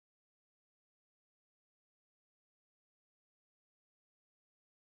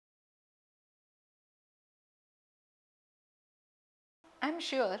I am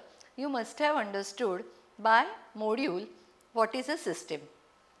sure you must have understood by module what is a system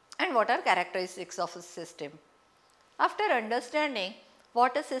and what are characteristics of a system. After understanding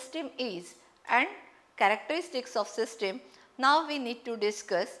what a system is and characteristics of system, now we need to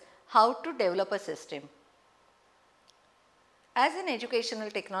discuss how to develop a system. As an educational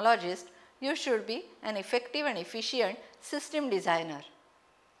technologist, you should be an effective and efficient system designer.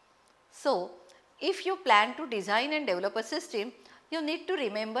 So, if you plan to design and develop a system, you need to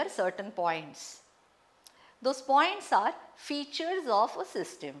remember certain points. Those points are features of a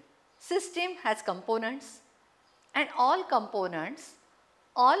system. System has components, and all components,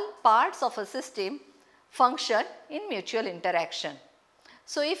 all parts of a system function in mutual interaction.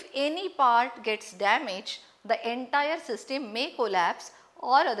 So, if any part gets damaged, the entire system may collapse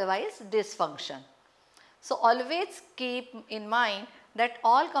or otherwise dysfunction. So, always keep in mind that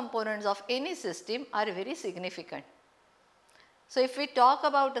all components of any system are very significant. So, if we talk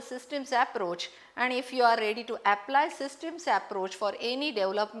about the systems approach, and if you are ready to apply systems approach for any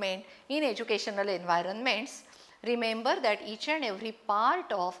development in educational environments, remember that each and every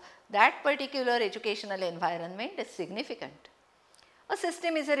part of that particular educational environment is significant. A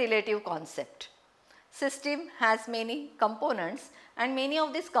system is a relative concept. System has many components, and many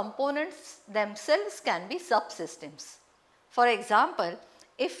of these components themselves can be subsystems. For example,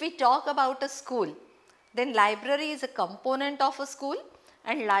 if we talk about a school, then library is a component of a school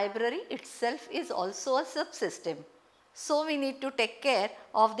and library itself is also a subsystem. So, we need to take care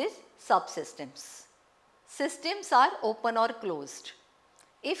of these subsystems. Systems are open or closed.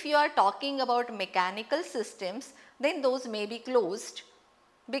 If you are talking about mechanical systems, then those may be closed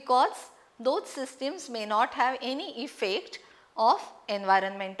because those systems may not have any effect of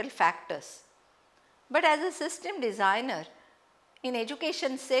environmental factors. But as a system designer, in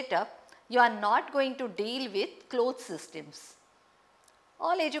education setup, you are not going to deal with closed systems.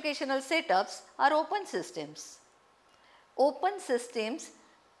 All educational setups are open systems. Open systems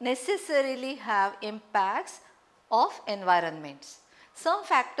necessarily have impacts of environments. Some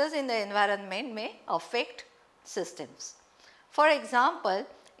factors in the environment may affect systems. For example,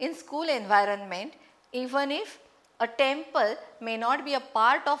 in school environment, even if a temple may not be a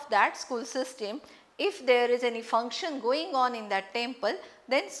part of that school system, if there is any function going on in that temple,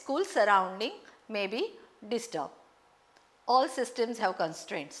 then school surrounding may be disturbed. All systems have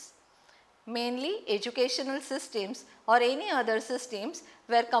constraints. Mainly educational systems or any other systems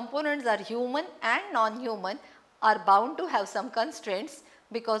where components are human and non-human are bound to have some constraints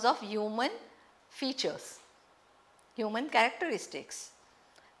because of human features, human characteristics.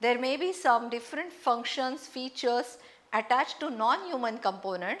 There may be some different functions, features attached to non-human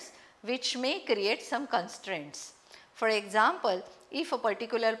components which may create some constraints. For example, if a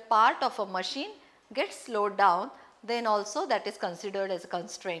particular part of a machine gets slowed down, then also that is considered as a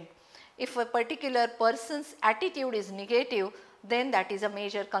constraint. If a particular person's attitude is negative, then that is a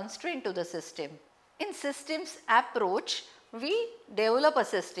major constraint to the system. In systems approach, we develop a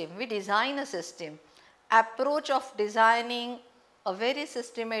system, we design a system. Approach of designing a very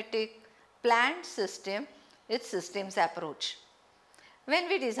systematic planned system is systems approach. When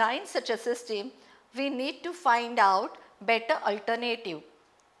we design such a system, we need to find out better alternative.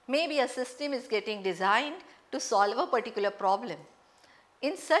 Maybe a system is getting designed to solve a particular problem.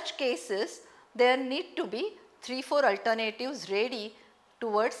 In such cases, there need to be 3-4 alternatives ready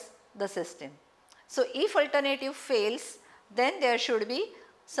towards the system. So, if alternative fails, then there should be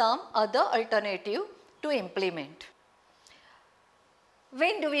some other alternative to implement.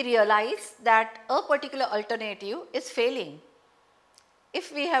 When do we realize that a particular alternative is failing?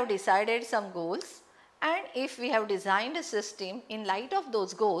 If we have decided some goals and if we have designed a system in light of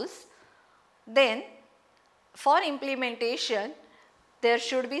those goals, then for implementation there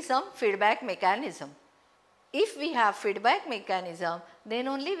should be some feedback mechanism. If we have feedback mechanism, then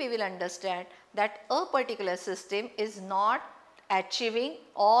only we will understand that a particular system is not achieving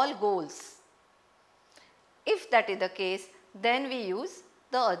all goals. If that is the case, then we use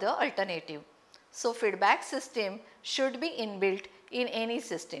the other alternative. So, feedback system should be inbuilt in any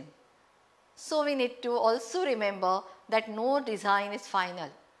system. So, we need to also remember that no design is final.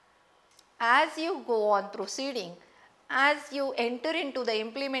 As you go on proceeding, as you enter into the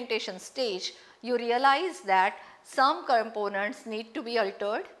implementation stage, you realize that some components need to be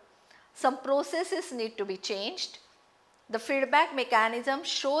altered, some processes need to be changed. The feedback mechanism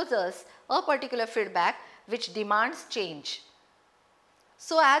shows us a particular feedback which demands change.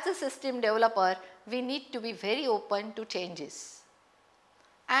 So, as a system developer, we need to be very open to changes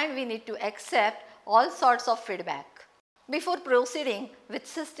and we need to accept all sorts of feedback. Before proceeding with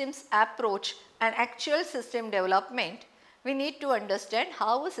systems approach and actual system development, we need to understand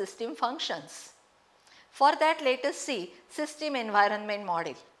how a system functions. For that, let us see system environment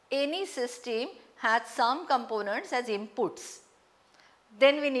model. Any system has some components as inputs.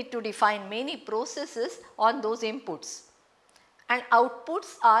 Then we need to define many processes on those inputs. And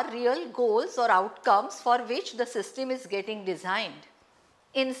outputs are real goals or outcomes for which the system is getting designed.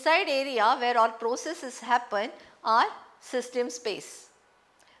 Inside area where all processes happen are system space.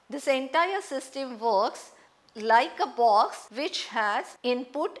 This entire system works like a box which has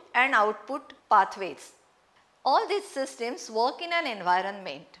input and output pathways. All these systems work in an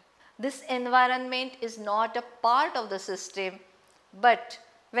environment. This environment is not a part of the system, but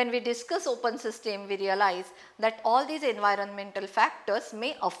when we discuss open system, we realize that all these environmental factors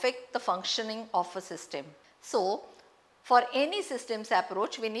may affect the functioning of a system. So, for any systems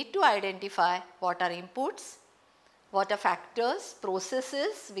approach, we need to identify what are inputs, what are factors,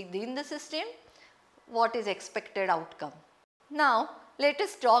 processes within the system, what is expected outcome. Now, let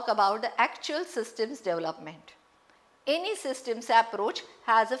us talk about the actual systems development. Any systems approach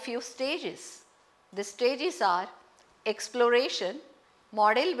has a few stages. The stages are exploration,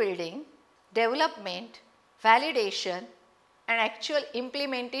 model building, development, validation, and actual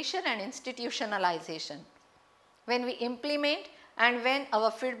implementation and institutionalization. When we implement and when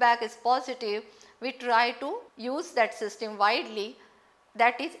our feedback is positive, we try to use that system widely,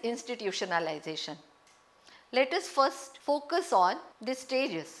 that is institutionalization. Let us first focus on the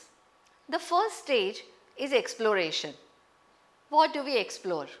stages. The first stage is exploration. What do we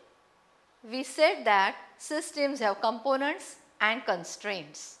explore? We said that systems have components and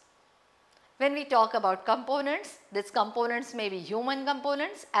constraints. When we talk about components, these components may be human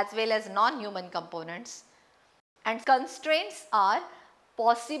components as well as non-human components. And constraints are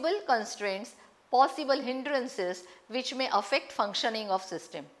possible constraints, possible hindrances which may affect functioning of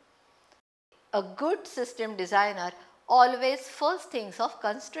system. A good system designer always first thinks of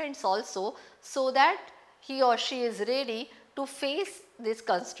constraints also, so that he or she is ready to face these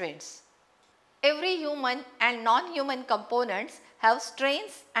constraints. Every human and non-human components have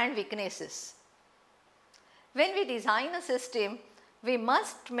strengths and weaknesses. When we design a system, we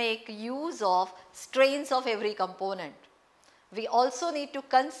must make use of strengths of every component. We also need to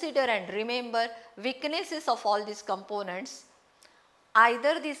consider and remember weaknesses of all these components.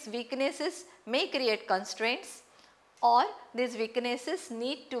 Either these weaknesses may create constraints or these weaknesses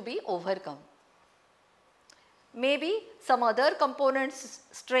need to be overcome. Maybe some other components'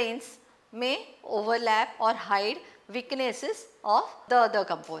 strengths may overlap or hide weaknesses of the other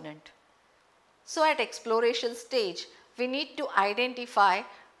component. So, at exploration stage, we need to identify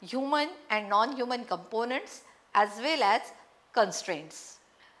human and non-human components as well as constraints.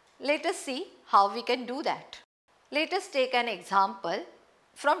 Let us see how we can do that. Let us take an example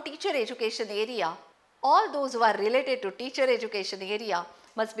from teacher education area. All those who are related to teacher education area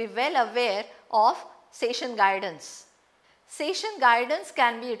must be well aware of session guidance. Session guidance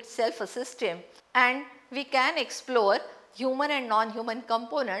can be itself a system, and we can explore human and non-human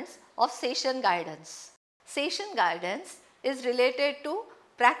components of session guidance. Session guidance is related to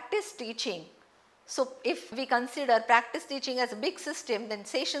practice teaching. So, if we consider practice teaching as a big system, then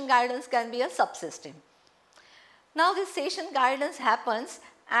session guidance can be a subsystem. Now, this session guidance happens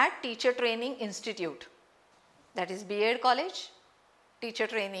at Teacher Training Institute, that is B.Ed College, Teacher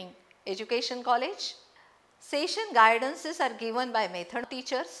Training Education College. Session guidances are given by method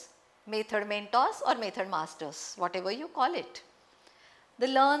teachers, method mentors or method masters, whatever you call it. The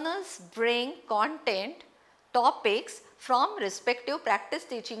learners bring content, topics from respective practice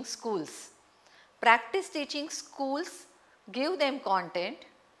teaching schools. Practice teaching schools give them content.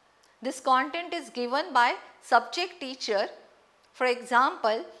 This content is given by subject teacher. For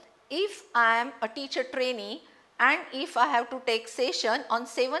example, if I am a teacher trainee and if I have to take session on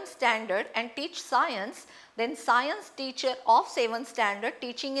 7th standard and teach science, then science teacher of 7th standard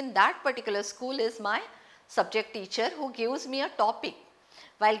teaching in that particular school is my subject teacher who gives me a topic.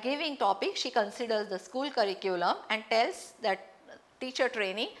 While giving topic, she considers the school curriculum and tells that teacher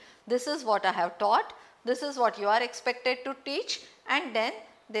trainee, this is what I have taught, this is what you are expected to teach, and then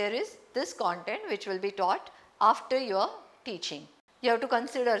there is this content which will be taught after your teaching. You have to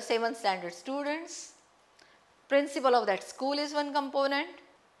consider 7th standard students, principal of that school is one component,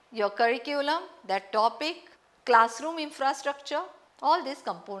 your curriculum, that topic, classroom infrastructure, all these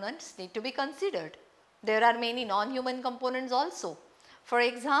components need to be considered. There are many non-human components also. For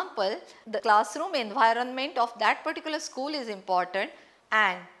example, the classroom environment of that particular school is important,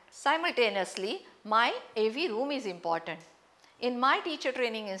 and simultaneously my AV room is important. In my teacher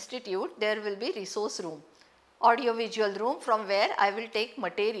training institute, there will be resource room, audio visual room from where I will take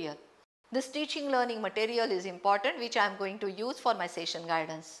material. This teaching learning material is important, which I am going to use for my session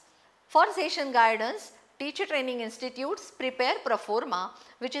guidance. For session guidance, teacher training institutes prepare pro forma,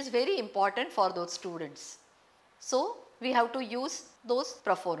 which is very important for those students. So, we have to use those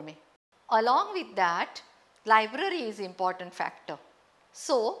pro forma. Along with that, library is important factor.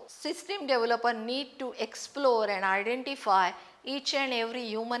 So, system developer need to explore and identify each and every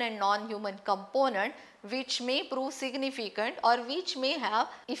human and non-human component which may prove significant or which may have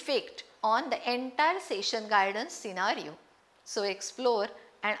effect on the entire session guidance scenario. So, explore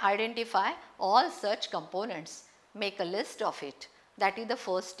and identify all such components. Make a list of it. That is the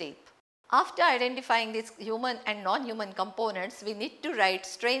first step. After identifying these human and non-human components, we need to write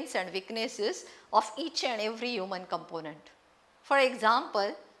strengths and weaknesses of each and every human component. For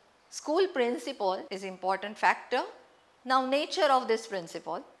example, school principal is important factor. Now, nature of this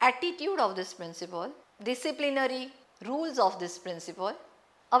principal, attitude of this principal, disciplinary rules of this principal,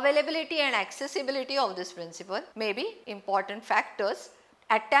 availability and accessibility of this principal may be important factors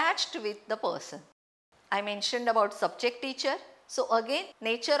attached with the person. I mentioned about subject teacher. So, again,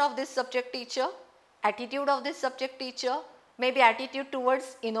 nature of this subject teacher, attitude of this subject teacher, maybe attitude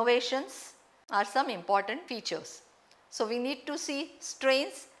towards innovations are some important features. So, we need to see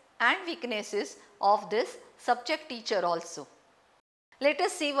strengths and weaknesses of this subject teacher also. Let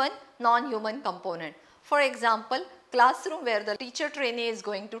us see one non-human component. For example, classroom where the teacher trainee is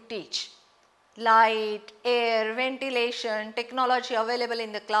going to teach. Light, air, ventilation, technology available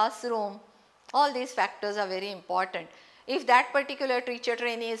in the classroom, all these factors are very important. If that particular teacher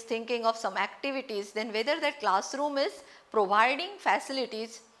trainee is thinking of some activities, then whether that classroom is providing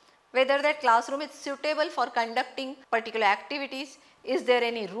facilities, whether that classroom is suitable for conducting particular activities, is there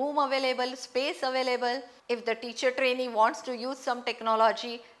any room available, space available, if the teacher trainee wants to use some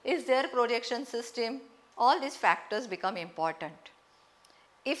technology, is there projection system, all these factors become important.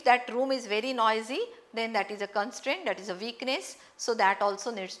 If that room is very noisy, then that is a constraint, that is a weakness, so that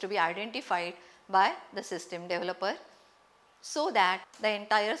also needs to be identified by the system developer, so that the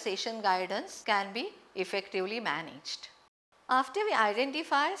entire session guidance can be effectively managed. After we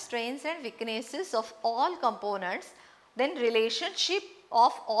identify strengths and weaknesses of all components, then relationship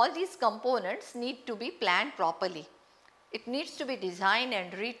of all these components need to be planned properly. It needs to be designed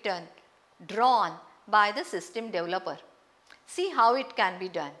and written, drawn by the system developer. See how it can be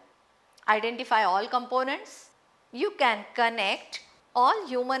done. Identify all components. You can connect all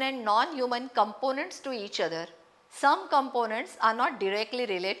human and non-human components to each other. Some components are not directly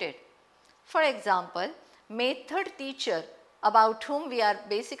related. For example, method teacher about whom we are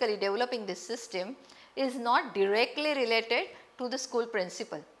basically developing this system is not directly related to the school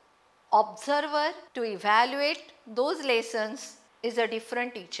principal. Observer to evaluate those lessons is a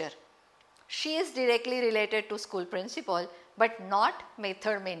different teacher. She is directly related to school principal but not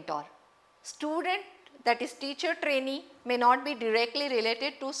method mentor. Student, that is teacher trainee, may not be directly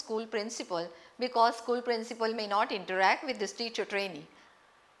related to school principal because school principal may not interact with this teacher trainee.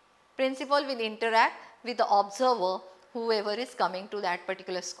 Principal will interact with the observer, whoever is coming to that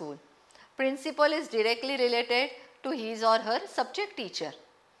particular school. Principal is directly related to his or her subject teacher.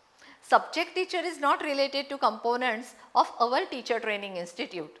 Subject teacher is not related to components of our teacher training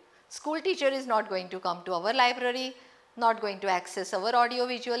institute. School teacher is not going to come to our library, not going to access our audio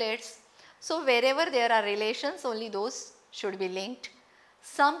visual aids. So, wherever there are relations, only those should be linked.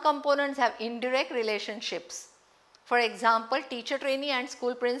 Some components have indirect relationships. For example, teacher trainee and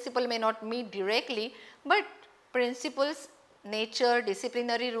school principal may not meet directly, but principal's nature,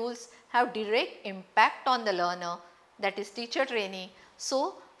 disciplinary rules have direct impact on the learner, that is teacher trainee.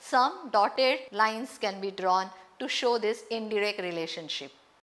 So, some dotted lines can be drawn to show this indirect relationship.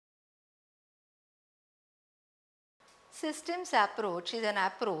 Systems approach is an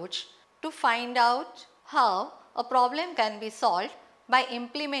approach to find out how a problem can be solved by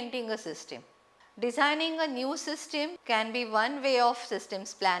implementing a system. Designing a new system can be one way of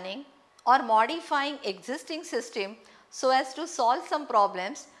systems planning, or modifying existing system so as to solve some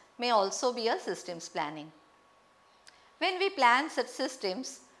problems may also be a systems planning. When we plan such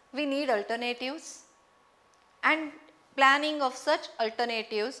systems, we need alternatives, and planning of such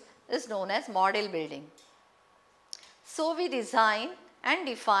alternatives is known as model building. So, we design and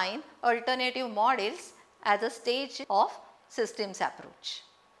define alternative models as a stage of systems approach.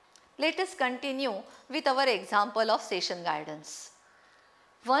 Let us continue with our example of session guidance.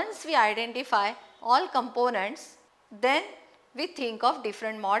 Once we identify all components, then we think of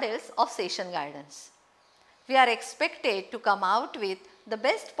different models of session guidance. We are expected to come out with the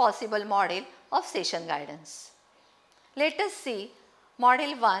best possible model of session guidance. Let us see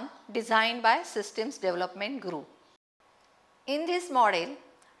model 1 designed by Systems Development Group. In this model,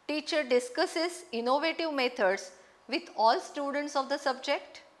 teacher discusses innovative methods with all students of the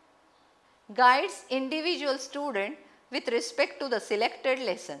subject, guides individual student with respect to the selected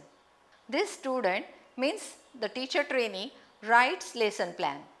lesson. This student means the teacher trainee writes lesson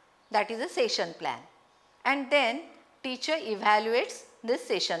plan, that is a session plan, and then teacher evaluates this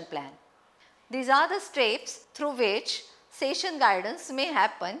session plan. These are the steps through which session guidance may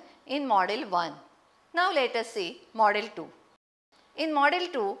happen in model 1. Now let us see model 2. In model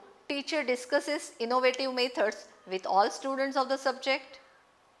 2, teacher discusses innovative methods with all students of the subject.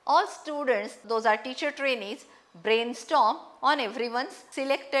 All students, those are teacher trainees, brainstorm on everyone's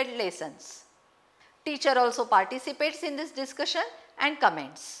selected lessons. Teacher also participates in this discussion and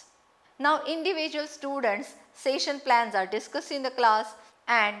comments. Now individual students' session plans are discussed in the class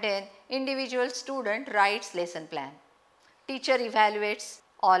and then individual student writes lesson plan. Teacher evaluates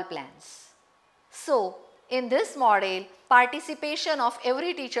all plans. So in this model, participation of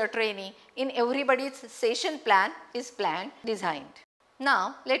every teacher trainee in everybody's session plan is designed.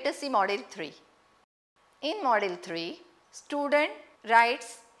 Now let us see model 3. In model 3, student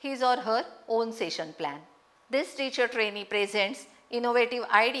writes his or her own session plan. This teacher trainee presents innovative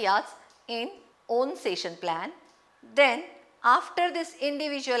ideas in own session plan. Then after this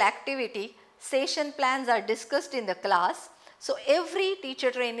individual activity, session plans are discussed in the class. So every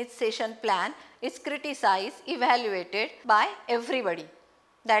teacher trainee's session plan is criticized, evaluated by everybody.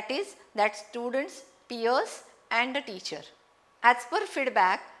 That is, that students, peers and the teacher. As per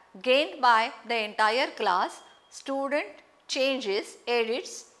feedback gained by the entire class, student changes,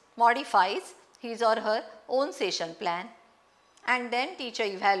 edits, modifies his or her own session plan and then teacher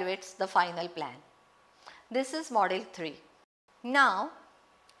evaluates the final plan. This is model 3. Now,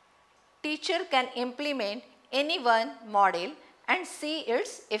 teacher can implement any one model and see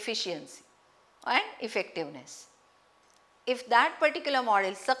its efficiency and effectiveness. If that particular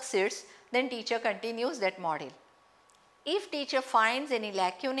model succeeds, then teacher continues that model. If teacher finds any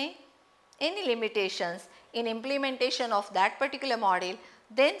lacunae, any limitations in implementation of that particular model,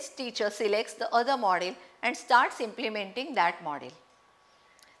 then teacher selects the other model and starts implementing that model.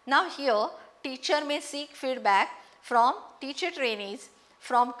 Now here teacher may seek feedback from teacher trainees,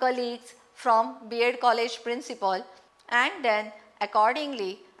 from colleagues, from B.Ed college principal, and then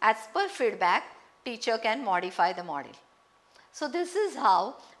accordingly as per feedback teacher can modify the model. So this is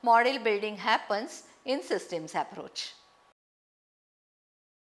how model building happens in systems approach.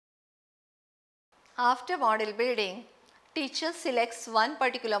 After model building, teacher selects one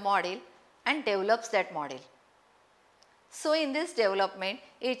particular model and develops that model. So in this development,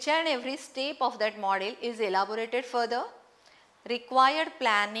 each and every step of that model is elaborated further. Required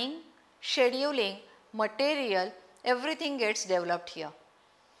planning, scheduling, material, everything gets developed here.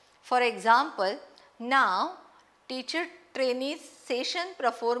 For example, now teacher trainees session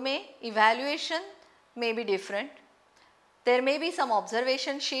proforme evaluation may be different. There may be some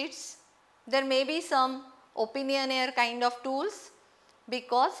observation sheets. There may be some opinionaire kind of tools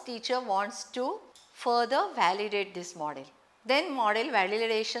because teacher wants to further validate this model. Then model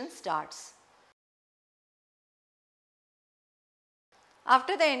validation starts.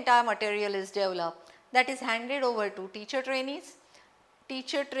 After the entire material is developed, that is handed over to teacher trainees.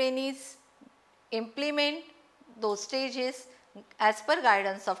 Teacher trainees implement those stages as per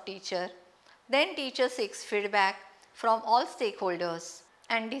guidance of teacher. Then teacher seeks feedback from all stakeholders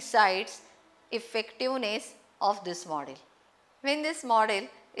and decides effectiveness of this model. When this model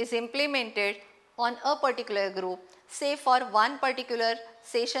is implemented on a particular group, say for one particular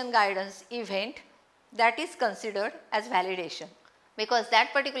session guidance event, that is considered as validation. Because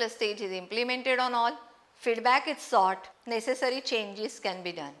that particular stage is implemented on all, feedback is sought, necessary changes can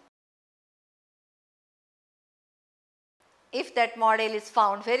be done. If that model is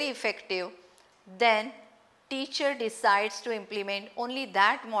found very effective, then teacher decides to implement only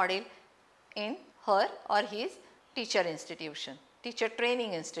that model in her or his teacher institution, teacher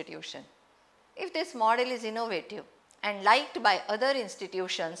training institution. If this model is innovative and liked by other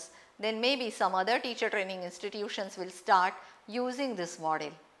institutions, then maybe some other teacher training institutions will start using this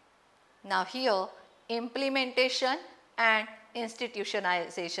model. Now here implementation and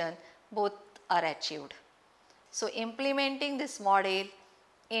institutionalization both are achieved. So implementing this model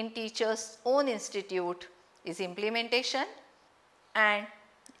in teacher's own institute is implementation, and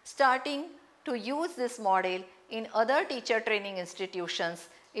starting to use this model in other teacher training institutions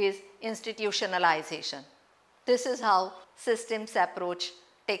is institutionalization. This is how systems approach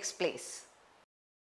takes place.